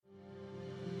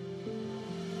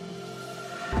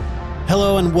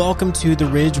Hello and welcome to the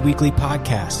Ridge Weekly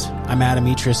Podcast. I'm Adam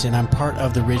Etris and I'm part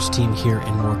of the Ridge team here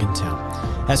in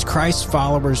Morgantown. As Christ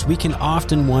followers, we can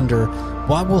often wonder,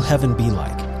 what will heaven be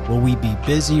like? Will we be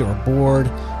busy or bored?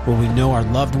 Will we know our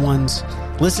loved ones?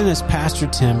 Listen as Pastor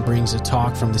Tim brings a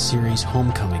talk from the series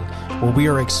Homecoming, where we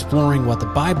are exploring what the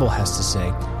Bible has to say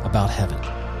about heaven.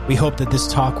 We hope that this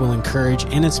talk will encourage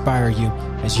and inspire you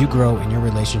as you grow in your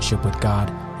relationship with God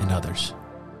and others.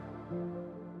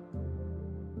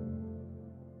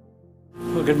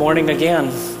 Well, good morning again.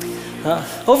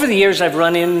 Over the years, I've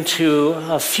run into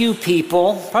a few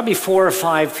people, probably 4 or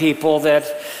 5 people that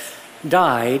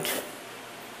died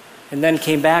and then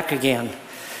came back again.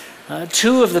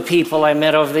 2 of the people I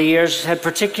met over the years had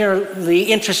particularly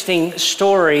interesting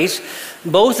stories.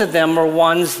 Both of them were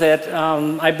ones that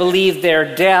I believe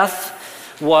their death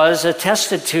was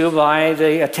attested to by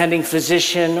the attending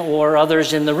physician or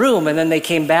others in the room, and then they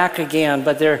came back again.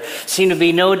 But there seemed to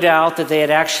be no doubt that they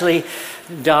had actually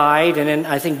died, and in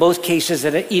I think both cases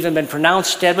had even been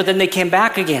pronounced dead, but then they came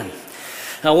back again.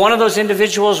 Now, one of those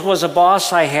individuals was a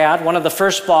boss I had, one of the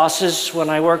first bosses when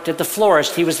I worked at the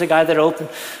florist. He was the guy that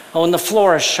owned the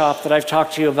florist shop that I've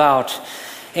talked to you about.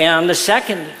 And the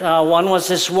second one was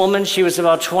this woman. She was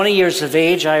about 20 years of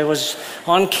age. I was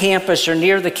on campus or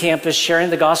near the campus sharing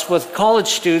the gospel with college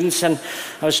students, and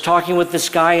I was talking with this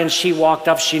guy, and she walked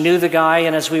up. She knew the guy,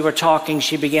 and as we were talking,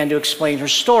 she began to explain her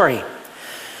story.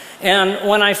 And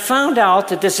when I found out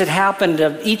that this had happened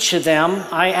to each of them,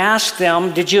 I asked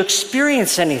them, did you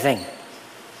experience anything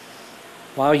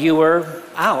while you were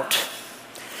out?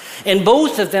 And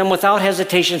both of them, without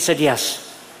hesitation, said yes.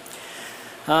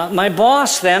 My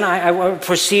boss then, I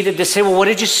proceeded to say, well, what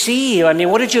did you see? I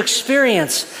mean, what did you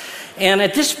experience? And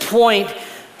at this point,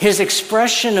 his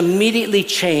expression immediately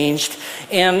changed,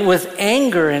 and with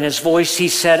anger in his voice, he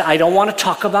said, I don't want to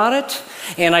talk about it,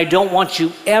 and I don't want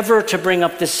you ever to bring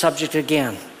up this subject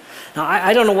again. Now,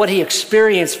 I don't know what he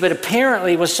experienced, but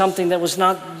apparently it was something that was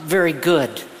not very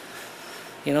good.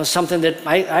 You know, something that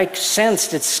I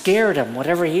sensed it scared him,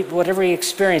 whatever he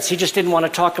experienced. He just didn't want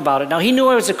to talk about it. Now, he knew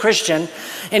I was a Christian,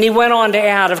 and he went on to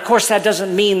add, of course, that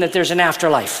doesn't mean that there's an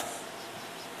afterlife.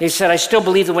 He said, I still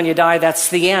believe that when you die, that's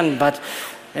the end.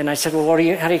 And I said, well, how do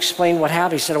you explain what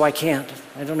happened? He said, oh, I can't.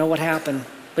 I don't know what happened.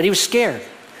 But he was scared.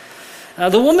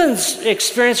 The woman's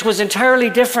experience was entirely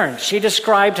different. She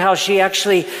described how she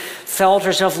actually felt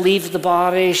herself leave the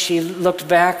body. She looked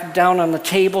back down on the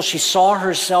table. She saw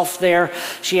herself there.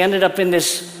 She ended up in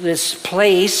this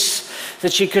place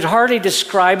that she could hardly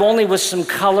describe, only with some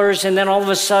colors. And then all of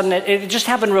a sudden, it just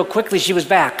happened real quickly. She was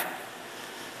back.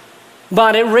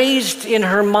 But it raised in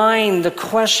her mind the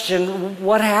question,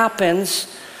 what happens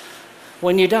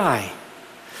when you die?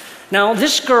 Now,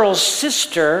 this girl's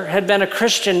sister had been a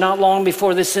Christian not long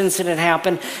before this incident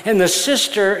happened, and the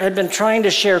sister had been trying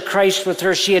to share Christ with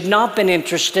her. She had not been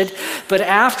interested, but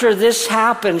after this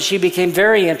happened, she became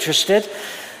very interested.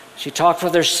 She talked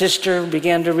with her sister,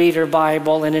 began to read her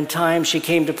Bible, and in time, she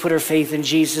came to put her faith in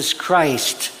Jesus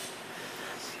Christ.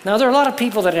 Now, there are a lot of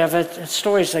people that have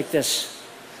stories like this.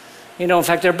 You know, in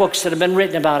fact, there are books that have been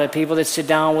written about it, people that sit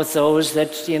down with those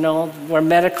that, were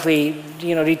medically,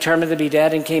 determined to be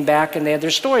dead and came back, and they had their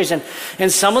stories.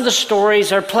 And some of the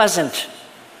stories are pleasant.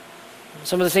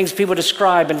 Some of the things people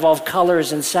describe involve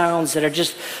colors and sounds that are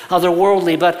just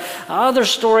otherworldly, but other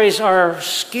stories are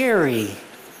scary,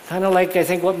 kind of like I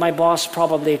think what my boss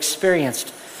probably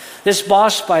experienced. This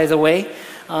boss, by the way,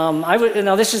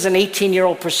 now this is an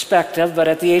 18-year-old perspective, but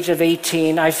at the age of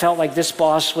 18, I felt like this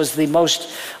boss was the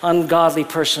most ungodly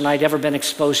person I'd ever been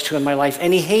exposed to in my life.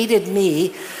 And he hated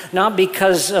me, not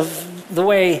because of the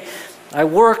way I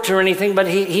worked or anything, but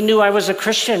he knew I was a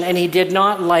Christian, and he did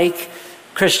not like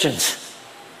Christians.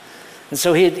 And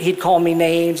so he'd call me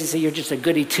names. He'd say, you're just a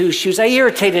goody two-shoes. I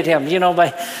irritated him,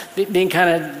 by being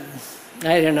kind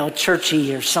of,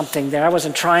 churchy or something there. I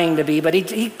wasn't trying to be, but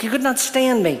he could not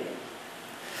stand me.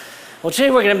 Well,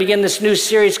 today we're going to begin this new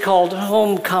series called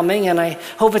Homecoming, and I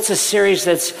hope it's a series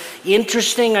that's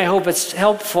interesting. I hope it's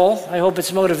helpful. I hope it's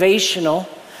motivational.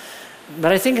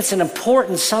 But I think it's an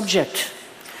important subject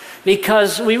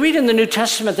because we read in the New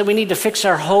Testament that we need to fix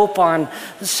our hope on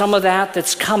some of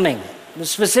that's coming.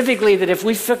 Specifically, that if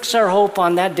we fix our hope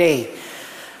on that day,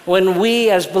 when we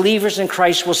as believers in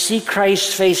Christ will see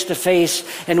Christ face to face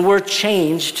and we're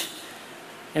changed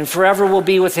and forever will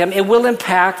be with Him, it will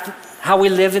impact how we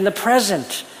live in the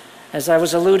present, as I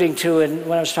was alluding to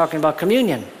when I was talking about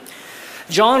communion.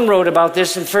 John wrote about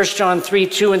this in 1 John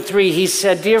 3:2-3. He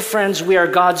said, dear friends, we are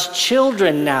God's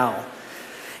children now,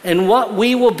 and what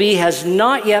we will be has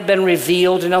not yet been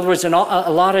revealed. In other words, a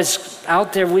lot is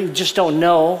out there we just don't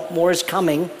know. More is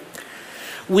coming.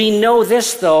 We know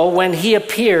this, though, when he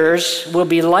appears, we'll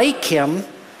be like him,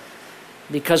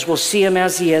 because we'll see him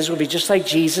as he is. We'll be just like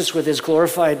Jesus with his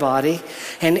glorified body.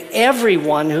 And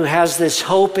everyone who has this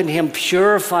hope in him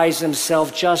purifies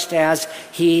himself just as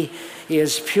he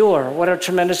is pure. What a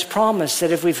tremendous promise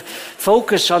that if we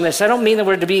focus on this, I don't mean that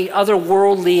we're to be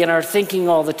otherworldly in our thinking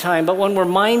all the time, but when we're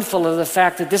mindful of the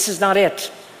fact that this is not it,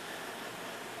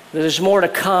 that there's more to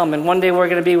come, and one day we're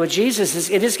going to be with Jesus,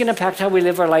 it is going to impact how we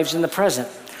live our lives in the present.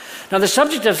 Now, the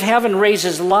subject of heaven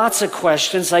raises lots of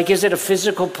questions, like is it a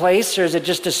physical place or is it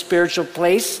just a spiritual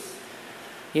place?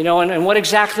 You know, and what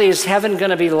exactly is heaven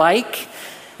going to be like?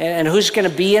 And who's going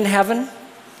to be in heaven?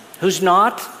 Who's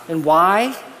not? And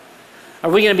why? Are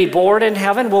we going to be bored in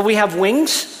heaven? Will we have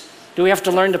wings? Do we have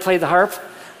to learn to play the harp?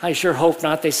 I sure hope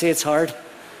not. They say it's hard.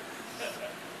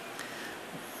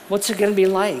 What's it going to be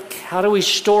like? How do we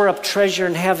store up treasure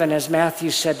in heaven, as Matthew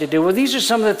said to do? Well, these are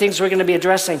some of the things we're going to be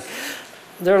addressing.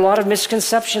 There are a lot of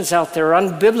misconceptions out there,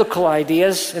 unbiblical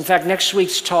ideas. In fact, next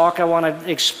week's talk, I want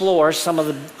to explore some of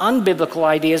the unbiblical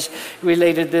ideas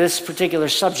related to this particular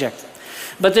subject.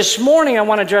 But this morning, I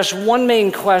want to address one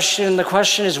main question, and the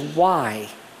question is why?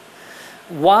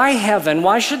 Why heaven?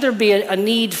 Why should there be a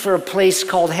need for a place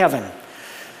called heaven?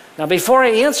 Now, before I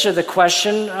answer the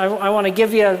question, I want to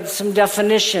give you some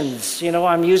definitions. You know,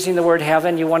 I'm using the word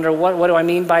heaven. You wonder, what do I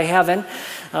mean by heaven?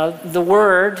 The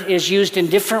word is used in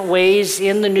different ways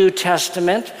in the New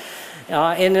Testament.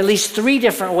 In at least 3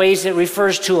 different ways it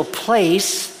refers to a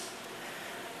place.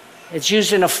 It's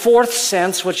used in a 4th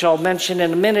sense, which I'll mention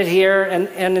in a minute here.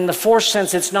 And in the 4th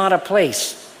sense, it's not a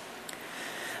place.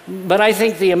 But I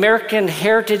think the American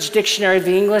Heritage Dictionary of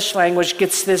the English language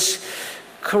gets this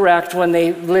correct when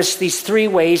they list these 3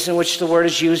 ways in which the word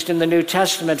is used in the New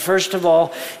Testament. First of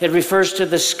all, it refers to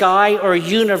the sky or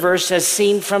universe as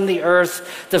seen from the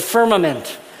earth, the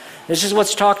firmament. This is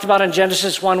what's talked about in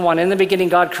Genesis 1:1. In the beginning,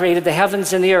 God created the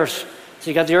heavens and the earth. So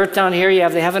you got the earth down here, you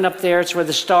have the heaven up there. It's where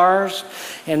the stars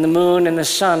and the moon and the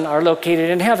sun are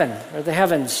located in heaven, or the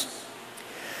heavens.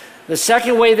 The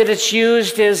second way that it's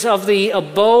used is of the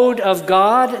abode of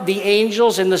God, the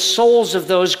angels, and the souls of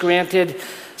those granted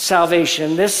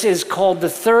salvation. This is called the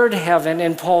third heaven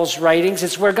in Paul's writings.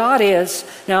 It's where God is.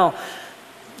 Now,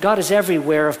 God is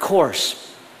everywhere, of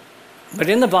course. But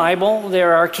in the Bible,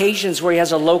 there are occasions where he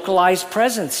has a localized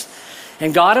presence.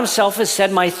 And God himself has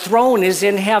said, my throne is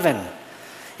in heaven.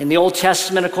 In the Old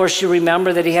Testament, of course, you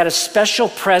remember that he had a special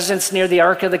presence near the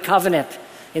Ark of the Covenant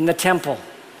in the temple.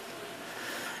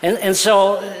 And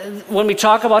so when we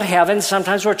talk about heaven,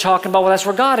 sometimes we're talking about, well, that's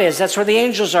where God is. That's where the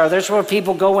angels are. That's where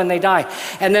people go when they die.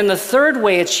 And then the third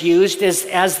way it's used is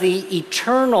as the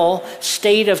eternal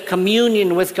state of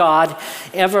communion with God,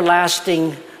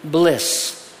 everlasting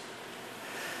bliss.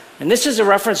 And this is a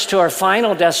reference to our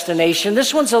final destination.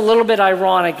 This one's a little bit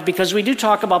ironic because we do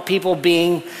talk about people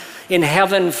being in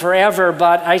heaven forever,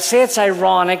 but I say it's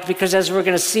ironic because as we're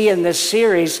going to see in this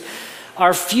series,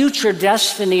 our future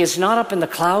destiny is not up in the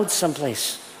clouds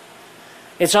someplace.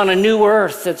 It's on a new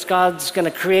earth that God's going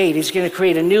to create. He's going to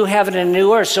create a new heaven and a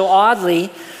new earth. So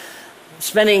oddly,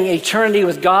 spending eternity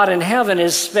with God in heaven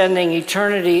is spending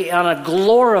eternity on a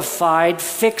glorified,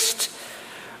 fixed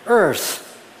earth.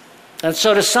 And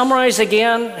so to summarize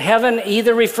again, heaven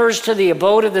either refers to the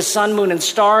abode of the sun, moon, and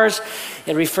stars.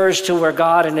 It refers to where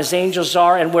God and his angels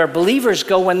are, and where believers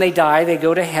go when they die. They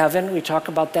go to heaven. We talk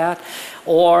about that.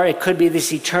 Or it could be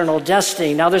this eternal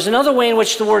destiny. Now, there's another way in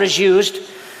which the word is used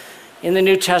in the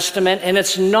New Testament, and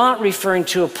it's not referring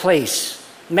to a place.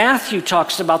 Matthew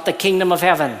talks about the kingdom of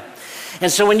heaven.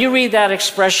 And so when you read that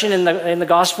expression in the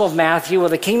Gospel of Matthew, well,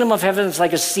 the kingdom of heaven is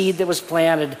like a seed that was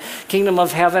planted. Kingdom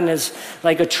of heaven is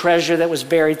like a treasure that was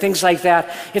buried, things like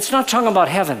that. It's not talking about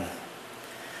heaven.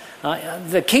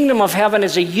 The kingdom of heaven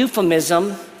is a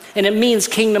euphemism, and it means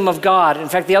kingdom of God. In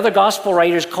fact, the other gospel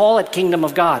writers call it kingdom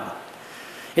of God.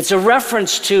 It's a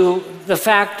reference to the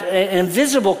fact, an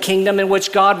invisible kingdom in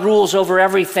which God rules over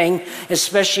everything,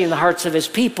 especially in the hearts of his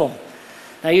people.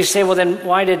 Now you say, well then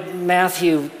why did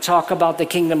Matthew talk about the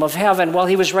kingdom of heaven? Well,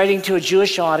 he was writing to a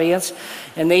Jewish audience,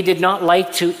 and they did not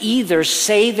like to either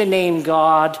say the name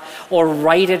God or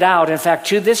write it out. In fact,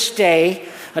 to this day,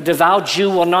 a devout Jew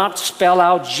will not spell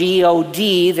out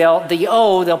G-O-D.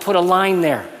 They'll put a line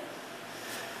there.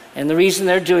 And the reason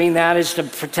they're doing that is to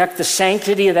protect the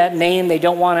sanctity of that name. They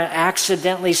don't want to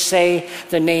accidentally say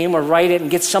the name or write it and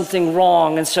get something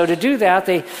wrong. And so to do that,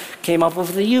 they came up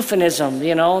with the euphemism,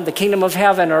 the kingdom of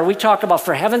heaven. Or we talk about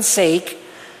for heaven's sake.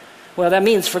 Well, that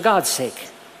means for God's sake.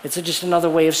 It's just another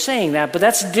way of saying that. But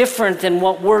that's different than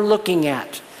what we're looking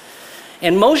at.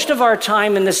 And most of our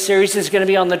time in this series is going to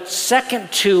be on the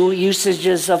second two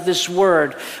usages of this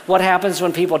word. What happens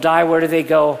when people die? Where do they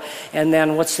go? And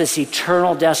then what's this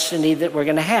eternal destiny that we're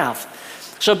going to have?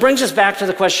 So it brings us back to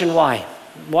the question, why?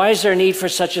 Why is there a need for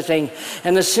such a thing?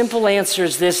 And the simple answer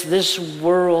is this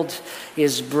world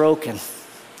is broken.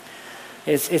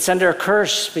 It's under a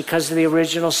curse because of the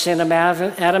original sin of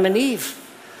Adam and Eve.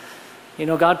 You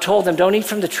know, God told them, don't eat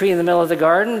from the tree in the middle of the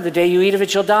garden. The day you eat of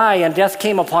it, you'll die. And death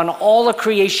came upon all of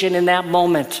creation in that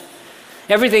moment.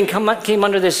 Everything came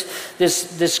under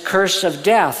this curse of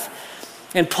death.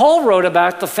 And Paul wrote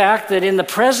about the fact that in the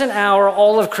present hour,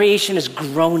 all of creation is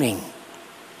groaning.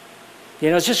 You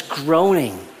know, it's just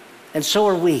groaning. And so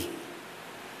are we.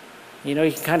 You know,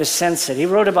 you can kind of sense it. He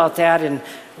wrote about that in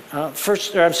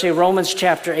Romans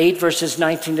chapter 8, verses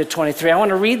 19 to 23. I want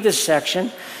to read this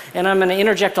section, and I'm going to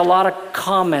interject a lot of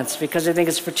comments because I think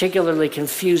it's particularly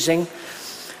confusing.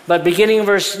 But beginning in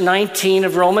verse 19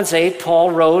 of Romans 8,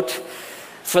 Paul wrote,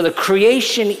 "For the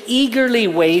creation eagerly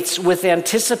waits with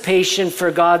anticipation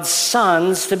for God's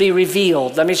sons to be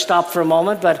revealed." Let me stop for a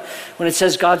moment, but when it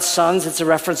says God's sons, it's a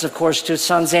reference, of course, to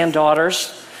sons and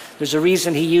daughters. There's a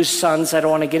reason he used sons I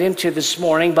don't want to get into this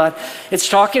morning, but it's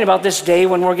talking about this day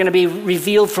when we're going to be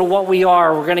revealed for what we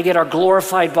are. We're going to get our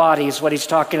glorified body is what he's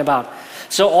talking about.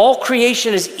 So all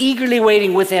creation is eagerly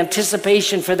waiting with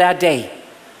anticipation for that day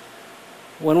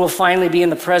when we'll finally be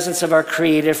in the presence of our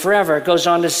Creator forever. It goes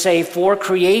on to say, for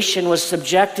creation was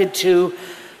subjected to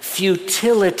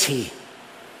futility.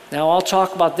 Now, I'll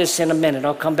talk about this in a minute.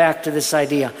 I'll come back to this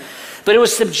idea. But it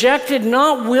was subjected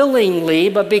not willingly,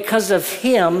 but because of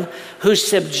him who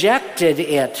subjected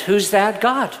it. Who's that?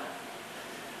 God.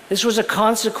 This was a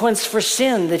consequence for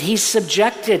sin, that he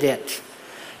subjected it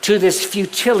to this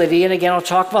futility. And again, I'll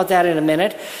talk about that in a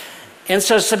minute. And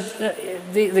so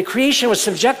the creation was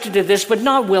subjected to this, but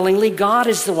not willingly. God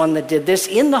is the one that did this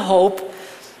in the hope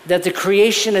that the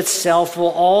creation itself will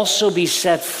also be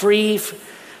set free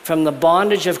from the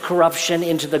bondage of corruption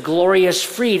into the glorious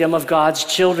freedom of God's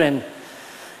children.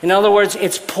 In other words,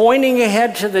 it's pointing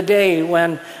ahead to the day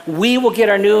when we will get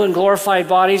our new and glorified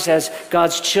bodies as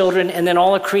God's children, and then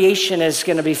all of creation is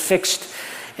going to be fixed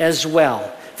as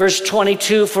well. Verse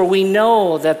 22, for we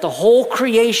know that the whole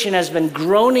creation has been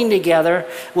groaning together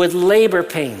with labor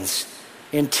pains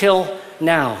until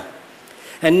now.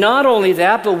 And not only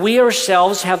that, but we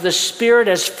ourselves have the Spirit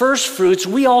as first fruits.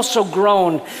 We also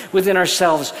groan within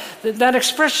ourselves. That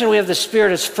expression, we have the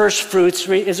Spirit as first fruits,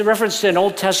 is a reference to an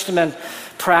Old Testament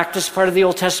practice, part of the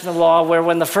Old Testament law, where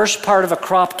when the first part of a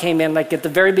crop came in, like at the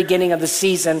very beginning of the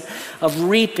season of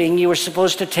reaping, you were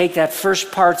supposed to take that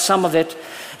first part, some of it,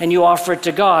 and you offer it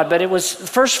to God. But it was,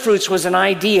 first fruits was an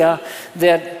idea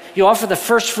that you offer the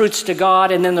first fruits to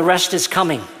God and then the rest is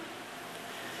coming.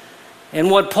 And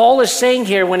what Paul is saying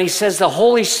here when he says the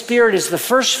Holy Spirit is the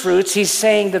first fruits, he's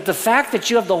saying that the fact that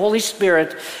you have the Holy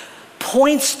Spirit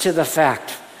points to the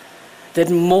fact that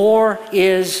more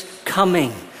is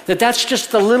coming. That's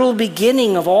just the little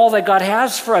beginning of all that God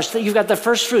has for us, that you've got the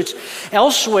first fruits.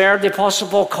 Elsewhere, the Apostle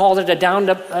Paul called it a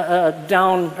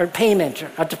down payment,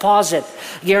 a deposit,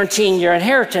 guaranteeing your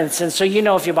inheritance. And so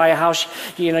if you buy a house,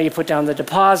 you put down the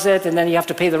deposit and then you have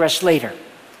to pay the rest later.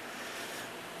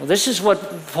 Well, this is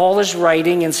what Paul is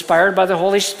writing, inspired by the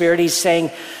Holy Spirit. He's saying,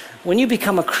 when you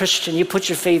become a Christian, you put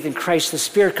your faith in Christ, the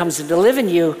Spirit comes to live in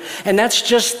you, and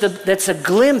that's a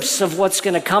glimpse of what's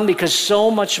going to come, because so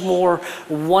much more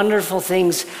wonderful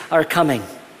things are coming.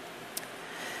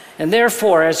 And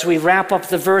therefore, as we wrap up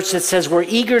the verse, it says, we're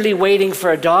eagerly waiting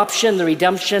for adoption, the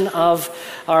redemption of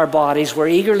our bodies. We're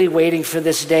eagerly waiting for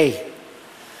this day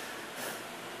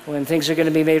when things are going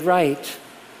to be made right.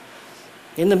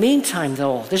 In the meantime,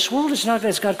 though, this world is not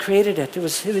as God created it. It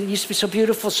used to be so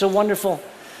beautiful, so wonderful.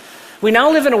 We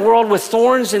now live in a world with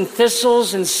thorns and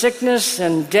thistles and sickness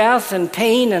and death and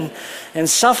pain and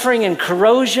suffering and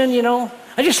corrosion,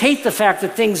 I just hate the fact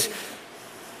that things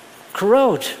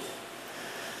corrode.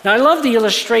 Now, I love the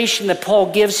illustration that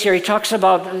Paul gives here. He talks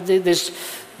about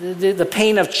the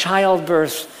pain of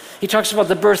childbirth. He talks about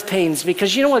the birth pains,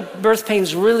 because you know what birth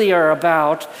pains really are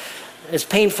about, as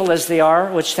painful as they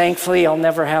are, which thankfully I'll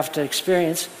never have to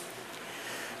experience.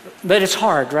 But it's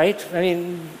hard, right? I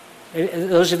mean,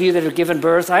 those of you that have given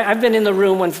birth, I've been in the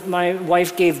room when my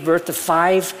wife gave birth to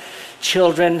 5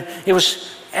 children. It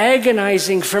was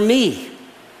agonizing for me.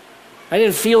 I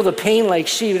didn't feel the pain like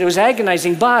she, but it was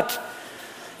agonizing. But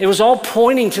it was all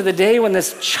pointing to the day when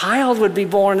this child would be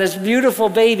born, this beautiful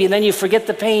baby, and then you forget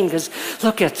the pain because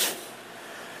look at.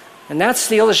 And that's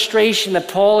the illustration that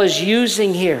Paul is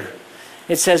using here.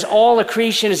 It says all of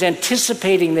creation is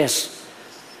anticipating this.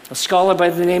 A scholar by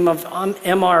the name of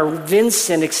M.R.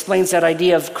 Vincent explains that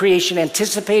idea of creation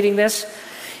anticipating this.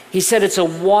 He said it's a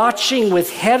watching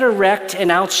with head erect and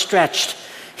outstretched,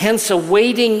 hence a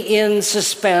waiting in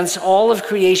suspense. All of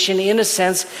creation, in a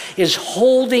sense, is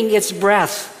holding its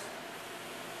breath.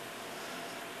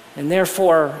 And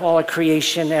therefore, all of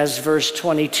creation, as verse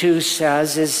 22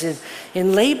 says, is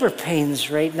in labor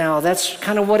pains right now. That's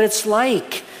kind of what it's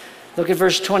like. Look at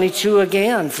verse 22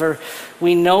 again. For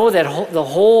we know that the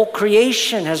whole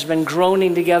creation has been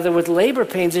groaning together with labor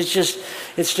pains. It's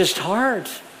just hard.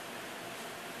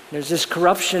 There's this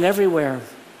corruption everywhere.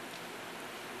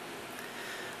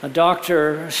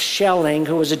 Dr. Schelling,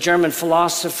 who was a German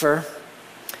philosopher,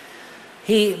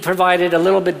 he provided a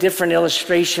little bit different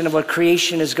illustration of what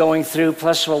creation is going through,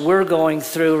 plus what we're going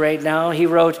through right now. He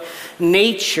wrote,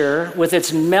 nature, with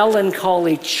its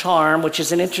melancholy charm, which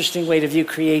is an interesting way to view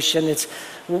creation. It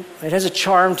has a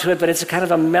charm to it, but it's a kind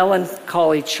of a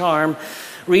melancholy charm,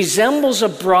 resembles a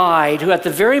bride who at the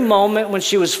very moment when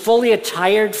she was fully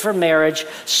attired for marriage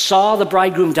saw the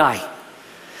bridegroom die.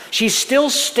 She still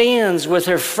stands with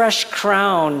her fresh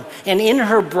crown and in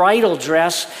her bridal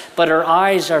dress, but her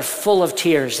eyes are full of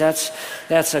tears. That's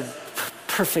a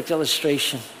perfect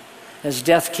illustration. As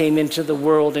death came into the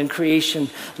world and creation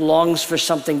longs for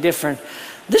something different.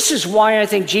 This is why I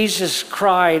think Jesus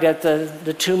cried at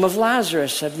the tomb of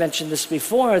Lazarus. I've mentioned this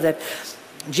before, that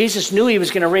Jesus knew he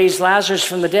was going to raise Lazarus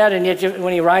from the dead, and yet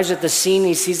when he arrives at the scene,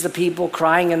 he sees the people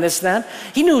crying and this and that.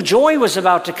 He knew joy was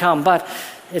about to come, but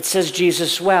it says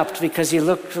Jesus wept because he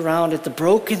looked around at the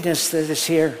brokenness that is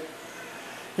here.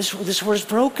 This world is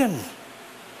broken.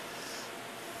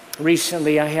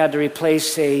 Recently, I had to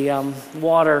replace a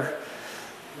water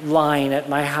line at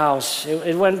my house.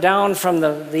 It went down from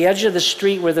the edge of the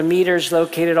street where the meter is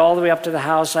located all the way up to the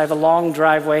house. I have a long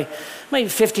driveway, maybe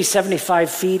 50,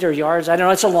 75 feet or yards. I don't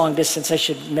know, it's a long distance. I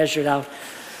should measure it out.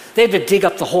 They had to dig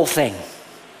up the whole thing.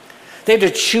 They had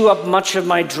to chew up much of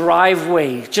my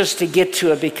driveway just to get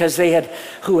to it because they had,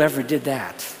 whoever did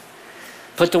that,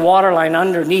 put the water line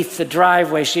underneath the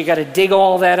driveway, so you got to dig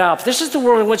all that up. This is the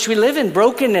world in which we live in,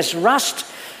 brokenness, rust.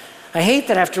 I hate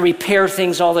that I have to repair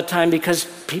things all the time because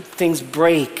things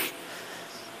break.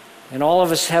 And all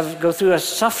of us go through a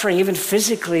suffering, even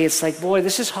physically. It's like, boy,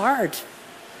 this is hard.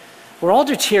 We're all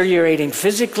deteriorating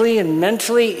physically and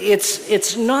mentally.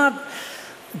 It's not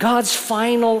God's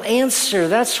final answer.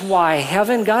 That's why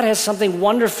heaven, God has something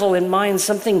wonderful in mind,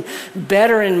 something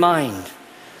better in mind.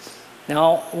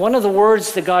 Now, one of the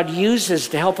words that God uses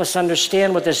to help us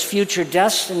understand what this future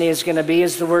destiny is going to be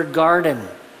is the word garden.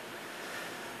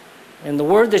 And the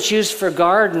word that's used for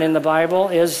garden in the Bible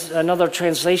is, another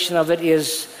translation of it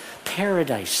is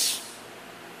paradise.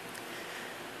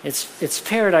 It's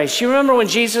paradise. You remember when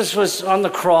Jesus was on the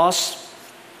cross?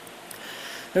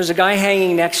 There was a guy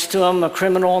hanging next to him, a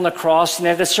criminal on the cross, and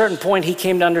at a certain point he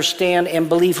came to understand and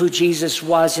believe who Jesus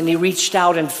was, and he reached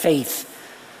out in faith,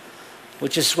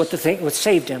 which is what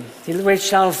saved him. He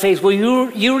reached out in faith. Will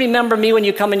you remember me when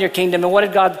you come in your kingdom? And what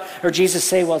did God or Jesus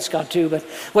say? Well, it's God too, but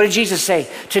what did Jesus say?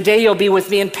 Today you'll be with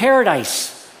me in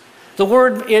paradise. The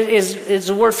word is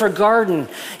a word for garden.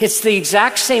 It's the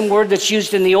exact same word that's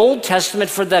used in the Old Testament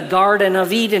for the Garden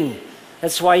of Eden.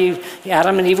 That's why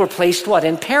Adam and Eve were placed what?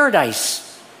 In paradise.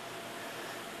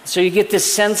 So you get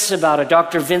this sense about it.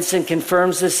 Dr. Vincent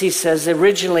confirms this. He says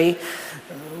originally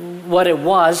what it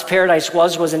was, paradise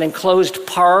was an enclosed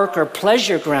park or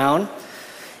pleasure ground.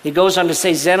 He goes on to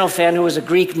say Xenophon, who was a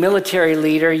Greek military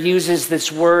leader, uses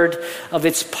this word of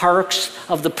its parks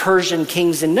of the Persian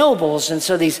kings and nobles. And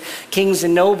so these kings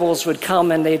and nobles would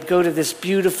come and they'd go to this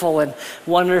beautiful and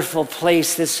wonderful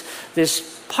place,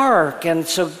 this park. And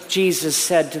so Jesus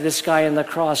said to this guy on the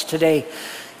cross, today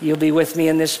you'll be with me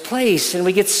in this place. And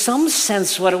we get some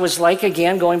sense what it was like,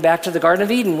 again, going back to the Garden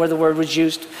of Eden, where the word was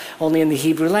used only in the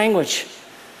Hebrew language.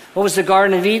 What was the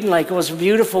Garden of Eden like? It was a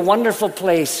beautiful, wonderful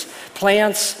place.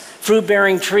 Plants,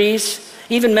 fruit-bearing trees.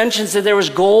 Even mentions that there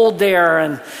was gold there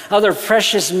and other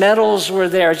precious metals were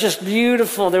there. Just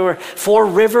beautiful. There were 4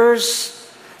 rivers.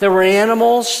 There were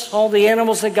animals, all the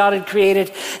animals that God had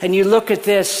created. And you look at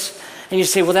this and you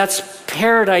say, well, that's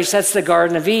paradise. That's the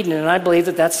Garden of Eden. And I believe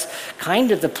that that's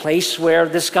kind of the place where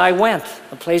this guy went,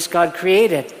 a place God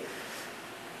created.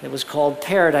 It was called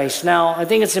paradise. Now, I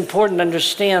think it's important to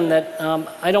understand that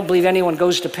I don't believe anyone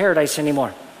goes to paradise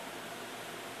anymore.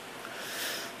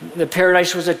 The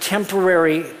paradise was a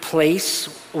temporary place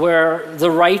where the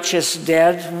righteous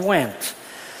dead went.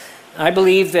 I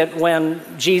believe that when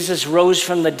Jesus rose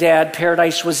from the dead,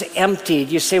 paradise was emptied.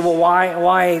 You say, well,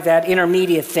 why that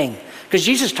intermediate thing? Because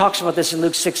Jesus talks about this in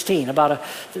Luke 16, about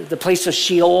the place of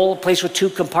Sheol, a place with 2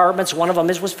 compartments. One of them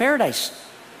was paradise.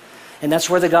 And that's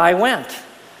where the guy went.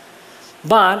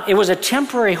 But it was a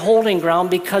temporary holding ground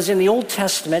because in the Old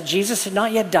Testament, Jesus had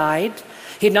not yet died.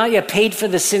 He had not yet paid for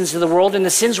the sins of the world, and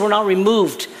the sins were not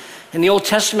removed. In the Old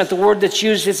Testament, the word that's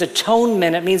used is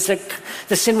atonement. It means that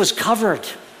the sin was covered.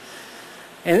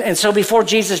 And so before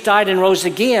Jesus died and rose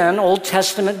again, Old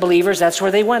Testament believers, that's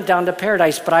where they went, down to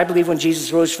paradise. But I believe when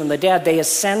Jesus rose from the dead, they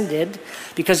ascended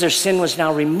because their sin was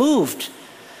now removed.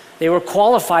 They were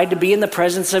qualified to be in the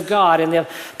presence of God. And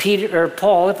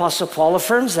Apostle Paul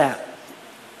affirms that.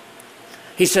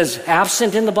 He says,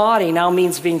 absent in the body now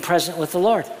means being present with the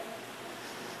Lord.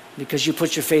 Because you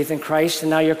put your faith in Christ and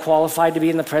now you're qualified to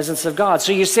be in the presence of God.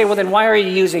 So you say, well, then why are you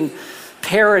using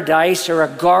paradise or a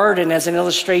garden as an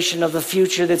illustration of the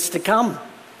future that's to come?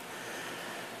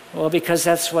 Well, because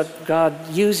that's what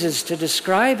God uses to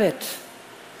describe it.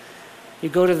 You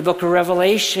go to the book of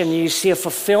Revelation, you see a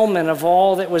fulfillment of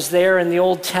all that was there in the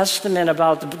Old Testament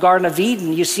about the Garden of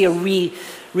Eden. You see a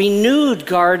renewed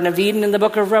Garden of Eden in the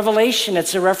book of Revelation.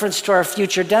 It's a reference to our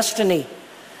future destiny,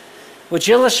 which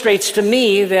illustrates to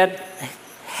me that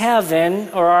heaven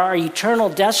or our eternal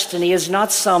destiny is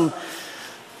not some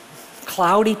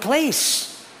cloudy place.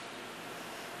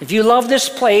 If you love this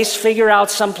place, figure out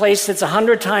some place that's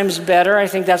 100 times better. I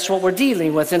think that's what we're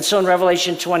dealing with. And so in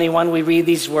Revelation 21, we read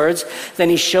these words. Then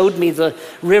he showed me the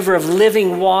river of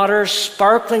living water,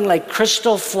 sparkling like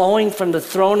crystal, flowing from the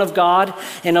throne of God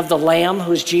and of the Lamb,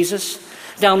 who is Jesus,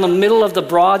 down the middle of the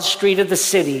broad street of the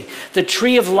city. The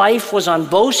tree of life was on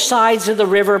both sides of the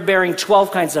river, bearing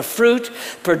 12 kinds of fruit,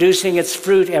 producing its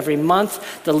fruit every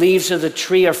month. The leaves of the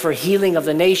tree are for healing of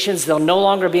the nations. There'll no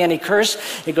longer be any curse.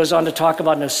 It goes on to talk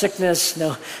about no sickness,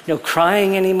 no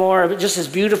crying anymore. Just this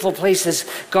beautiful place, this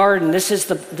garden. This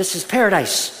is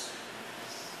paradise.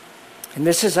 And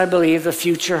this is, I believe, the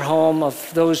future home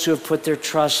of those who have put their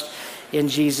trust in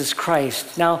Jesus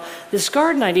Christ. Now, this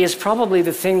garden idea is probably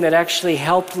the thing that actually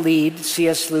helped lead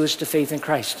C.S. Lewis to faith in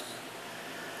Christ.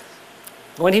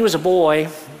 When he was a boy,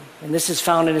 and this is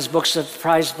found in his book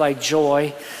Surprised by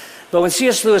Joy, but when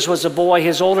C.S. Lewis was a boy,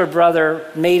 his older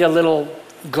brother made a little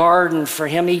garden for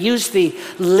him. He used the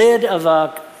lid of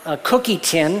a cookie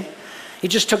tin. He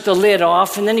just took the lid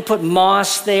off, and then he put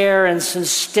moss there and some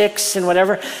sticks and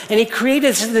whatever, and he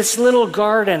created this little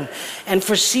garden. And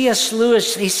for C.S.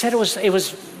 Lewis, he said it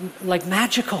was like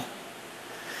magical.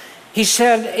 He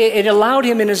said it allowed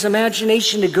him in his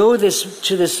imagination to go to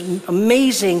this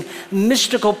amazing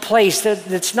mystical place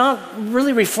that's not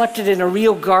really reflected in a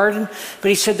real garden, but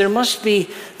he said there must be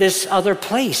this other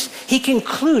place. He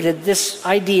concluded this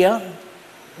idea.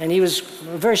 And he was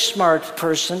a very smart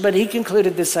person, but he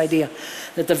concluded this idea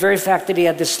that the very fact that he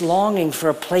had this longing for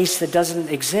a place that doesn't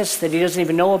exist, that he doesn't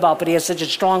even know about, but he has such a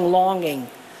strong longing,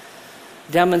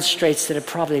 demonstrates that it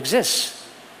probably exists.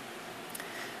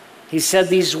 He said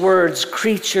these words,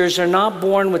 creatures are not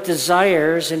born with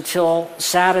desires until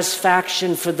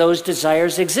satisfaction for those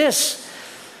desires exists.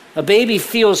 A baby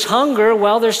feels hunger,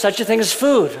 well, there's such a thing as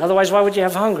food. Otherwise, why would you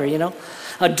have hunger, you know?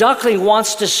 A duckling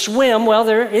wants to swim, well,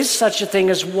 there is such a thing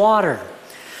as water.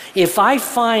 If I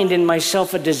find in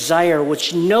myself a desire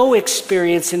which no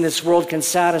experience in this world can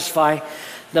satisfy,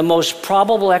 the most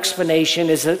probable explanation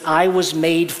is that I was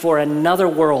made for another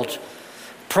world.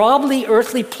 Probably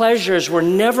earthly pleasures were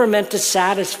never meant to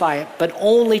satisfy it, but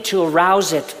only to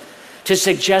arouse it, to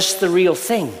suggest the real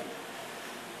thing.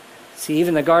 See,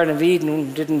 even the Garden of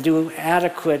Eden didn't do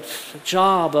adequate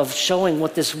job of showing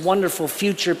what this wonderful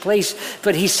future place.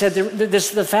 But he said,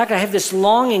 the fact I have this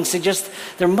longing suggests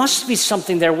there must be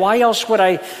something there. Why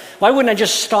wouldn't I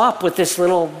just stop with this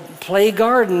little play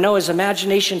garden? No, his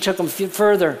imagination took him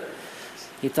further.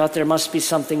 He thought there must be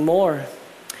something more.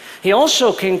 He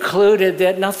also concluded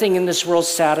that nothing in this world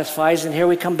satisfies. And here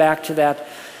we come back to that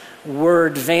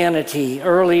word vanity.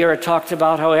 Earlier it talked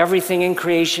about how everything in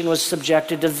creation was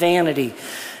subjected to vanity.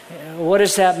 What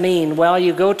does that mean? Well,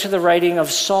 you go to the writing of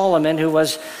Solomon, who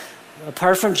was,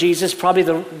 apart from Jesus, probably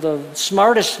the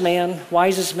smartest man,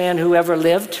 wisest man who ever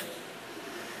lived.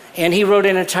 And he wrote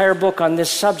an entire book on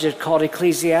this subject called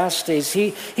Ecclesiastes.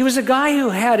 He was a guy who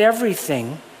had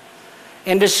everything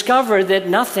and discovered that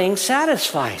nothing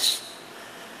satisfies.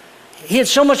 He had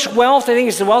so much wealth. I think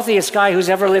he's the wealthiest guy who's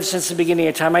ever lived since the beginning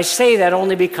of time. I say that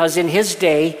only because in his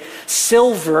day,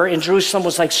 silver in Jerusalem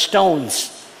was like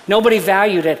stones. Nobody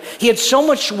valued it. He had so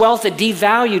much wealth it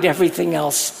devalued everything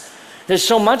else. There's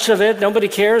so much of it, nobody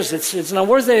cares. It's not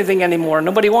worth anything anymore.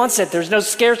 Nobody wants it. There's no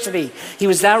scarcity. He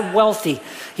was that wealthy.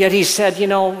 Yet he said,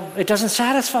 it doesn't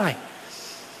satisfy.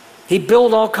 He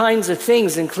built all kinds of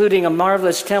things, including a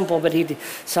marvelous temple, but he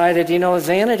decided,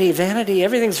 vanity,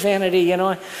 everything's vanity,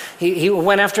 He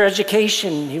went after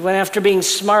education. He went after being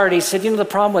smart. He said, the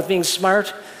problem with being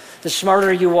smart, the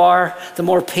smarter you are, the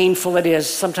more painful it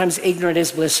is. Sometimes ignorant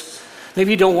is bliss.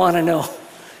 Maybe you don't want to know.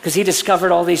 Because he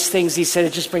discovered all these things. He said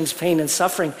it just brings pain and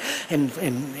suffering. And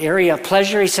area of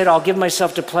pleasure, he said, I'll give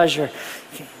myself to pleasure.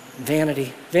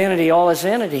 Vanity, all is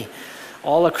vanity.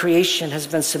 All of creation has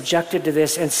been subjected to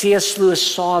this, and C.S. Lewis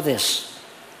saw this.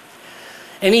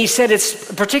 And he said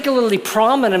it's particularly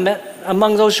prominent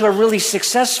among those who are really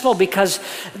successful because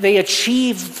they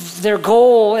achieve their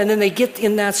goal, and then they get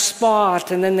in that spot,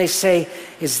 and then they say,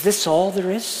 is this all there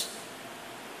is?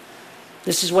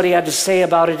 This is what he had to say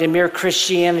about it in Mere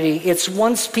Christianity. It's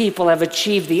once people have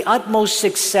achieved the utmost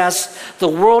success the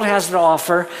world has to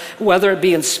offer, whether it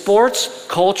be in sports,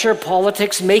 culture,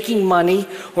 politics, making money,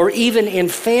 or even in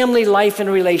family life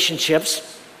and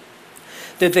relationships,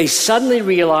 that they suddenly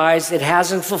realize it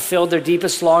hasn't fulfilled their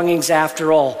deepest longings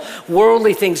after all.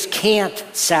 Worldly things can't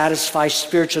satisfy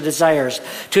spiritual desires.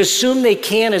 To assume they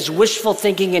can is wishful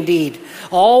thinking indeed.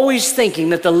 Always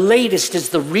thinking that the latest is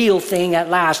the real thing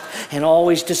at last, and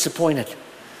always disappointed.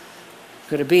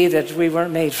 Could it be that we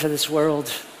weren't made for this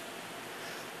world?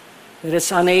 That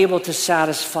it's unable to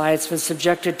satisfy, it's been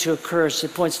subjected to a curse.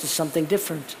 It points to something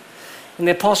different. And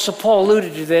the Apostle Paul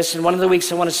alluded to this. In one of the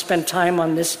weeks, I want to spend time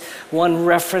on this one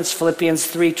reference, Philippians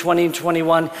 3:20 and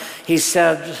 21. He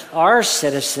said, our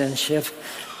citizenship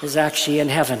is actually in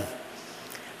heaven,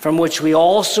 from which we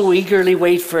also eagerly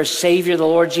wait for a Savior, the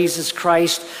Lord Jesus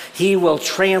Christ. He will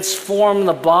transform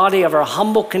the body of our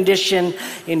humble condition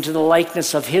into the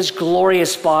likeness of his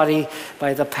glorious body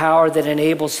by the power that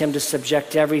enables him to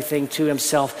subject everything to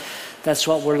himself. That's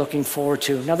what we're looking forward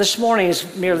to. Now, this morning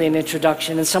is merely an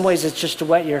introduction. In some ways, it's just to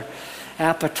whet your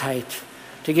appetite,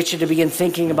 to get you to begin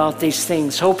thinking about these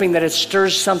things, hoping that it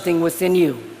stirs something within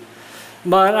you.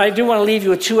 But I do want to leave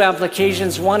you with two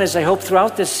applications. One is I hope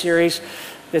throughout this series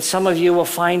that some of you will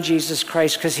find Jesus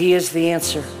Christ, because he is the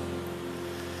answer.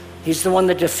 He's the one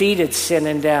that defeated sin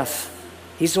and death.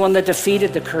 He's the one that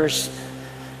defeated the curse.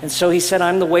 And so he said,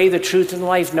 I'm the way, the truth, and the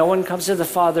life. No one comes to the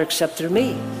Father except through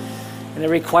me. And it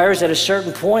requires at a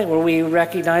certain point where we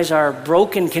recognize our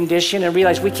broken condition and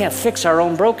realize we can't fix our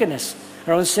own brokenness,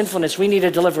 our own sinfulness. We need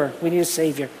a deliverer. We need a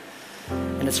Savior.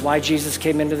 And it's why Jesus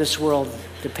came into this world,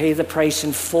 to pay the price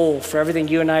in full for everything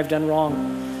you and I have done wrong.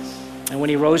 And when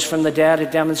he rose from the dead, it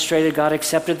demonstrated God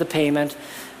accepted the payment,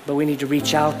 but we need to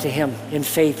reach out to him in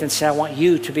faith and say, I want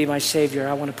you to be my Savior.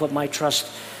 I want to put my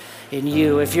trust in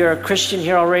you. If you're a Christian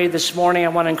here already this morning, I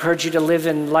want to encourage you to live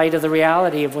in light of the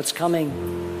reality of what's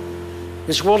coming.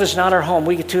 This world is not our home.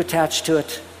 We get too attached to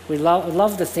it. We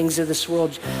love the things of this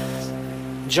world.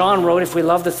 John wrote, if we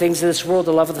love the things of this world,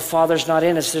 the love of the Father is not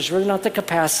in us. There's really not the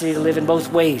capacity to live in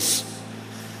both ways.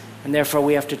 And therefore,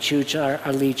 we have to choose our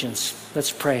allegiance.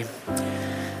 Let's pray.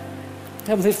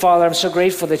 Heavenly Father, I'm so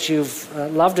grateful that you've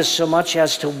loved us so much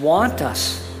as to want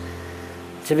us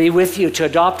to be with you, to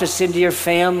adopt us into your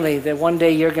family, that one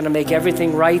day you're going to make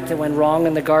everything right that went wrong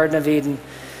in the Garden of Eden.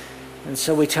 And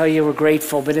so we tell you we're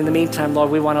grateful. But in the meantime,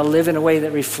 Lord, we want to live in a way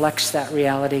that reflects that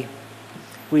reality.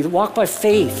 We walk by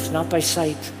faith, not by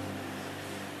sight.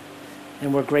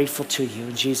 And we're grateful to you.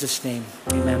 In Jesus' name,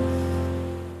 amen.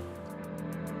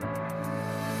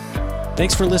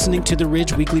 Thanks for listening to the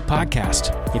Ridge Weekly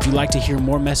Podcast. If you'd like to hear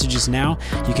more messages now,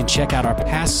 you can check out our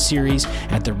past series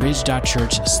at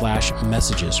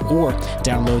theridge.church/messages or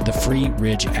download the free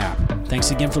Ridge app.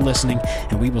 Thanks again for listening,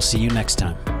 and we will see you next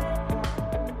time.